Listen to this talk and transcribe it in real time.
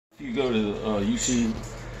You go to UC.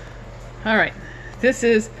 All right, this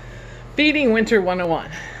is Feeding Winter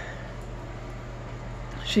 101.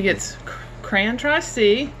 She gets Cran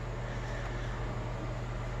Tri-C,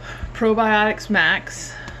 Probiotics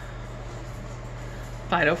Max,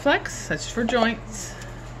 Phytoflex, that's for joints,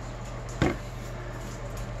 the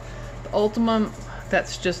Ultimum,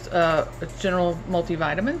 that's just a general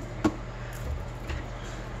multivitamin,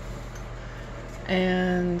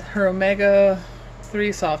 and her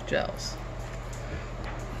Omega-3 soft gels.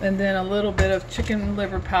 And then a little bit of chicken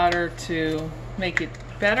liver powder to make it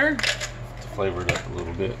better. To flavor it up a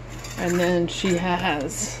little bit. And then she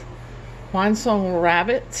has Winesong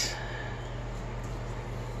Rabbit.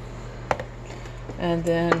 And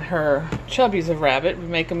then her Chubbies of Rabbit. We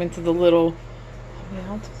make them into the little, how many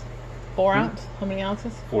ounces? 4 ounce? How many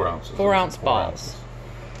ounces? 4 ounces. 4 ounce balls. Ounces.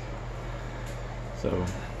 So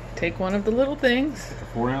take one of the little things. Take a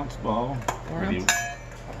 4 ounce ball. 4 ounce.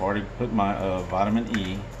 I've already put my vitamin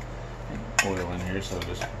E oil in here, so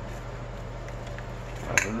just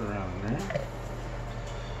rub it around in there.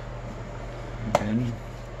 And then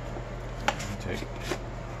take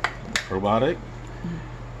probiotic.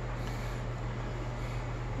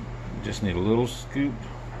 Just need a little scoop.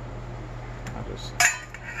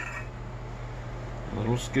 A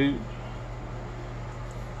little scoop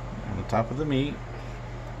on the top of the meat.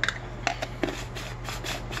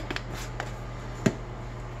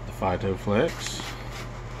 The Phytoflex.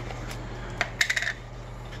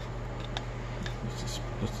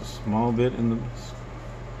 Just a small bit in the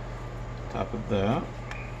top of that.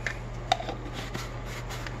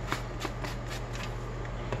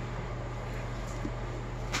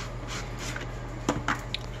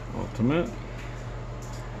 Ultimate.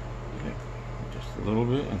 Okay. Just a little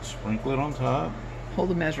bit and sprinkle it on top. Hold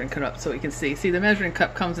the measuring cup up so we can see. See, the measuring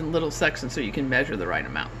cup comes in little sections so you can measure the right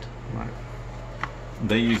amount. Right.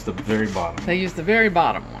 They use the very bottom. They use the very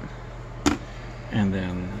bottom one. And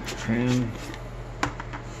then trim.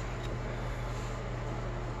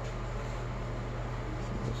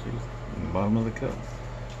 In the bottom of the cup.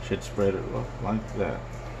 Should spread it like that.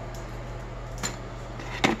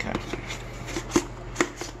 Okay.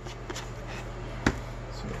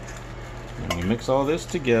 So when you mix all this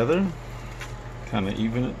together, kind of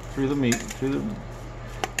even it through the meat,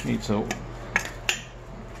 so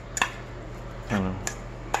kind of.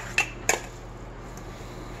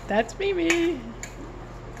 That's Mimi.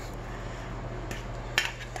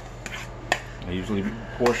 I usually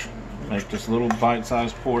make just little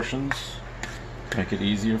bite-sized portions, make it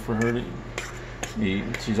easier for her to eat.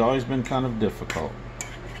 She's always been kind of difficult,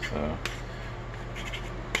 so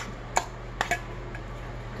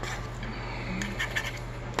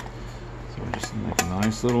we're just making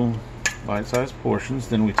nice little bite-sized portions.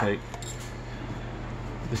 Then we take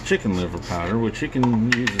this chicken liver powder, which you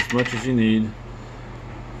can use as much as you need.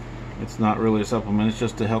 It's not really a supplement, it's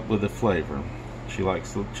just to help with the flavor. She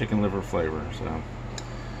likes the chicken liver flavor, so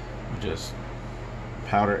we just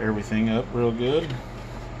powder everything up real good.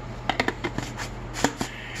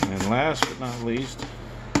 And then last but not least,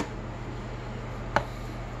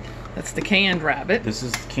 that's the canned rabbit. This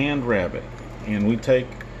is canned rabbit, and we take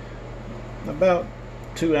about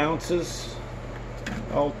 2 ounces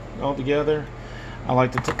all together. I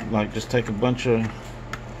like to just take a bunch of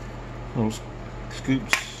little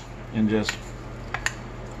scoops and just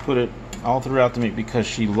put it all throughout the meat because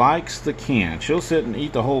she likes the can. She'll sit and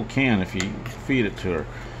eat the whole can if you feed it to her.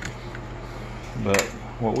 But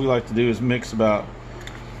what we like to do is mix about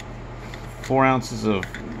 4 ounces of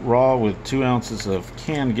raw with 2 ounces of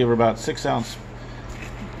can, give her about 6 ounce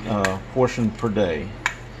portion per day.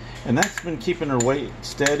 And that's been keeping her weight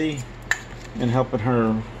steady and helping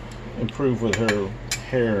her improve with her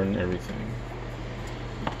hair and everything.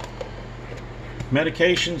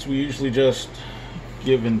 Medications we usually just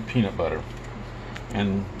give in peanut butter,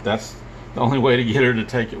 and that's the only way to get her to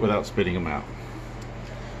take it without spitting them out.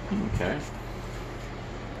 Okay.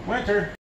 Winter.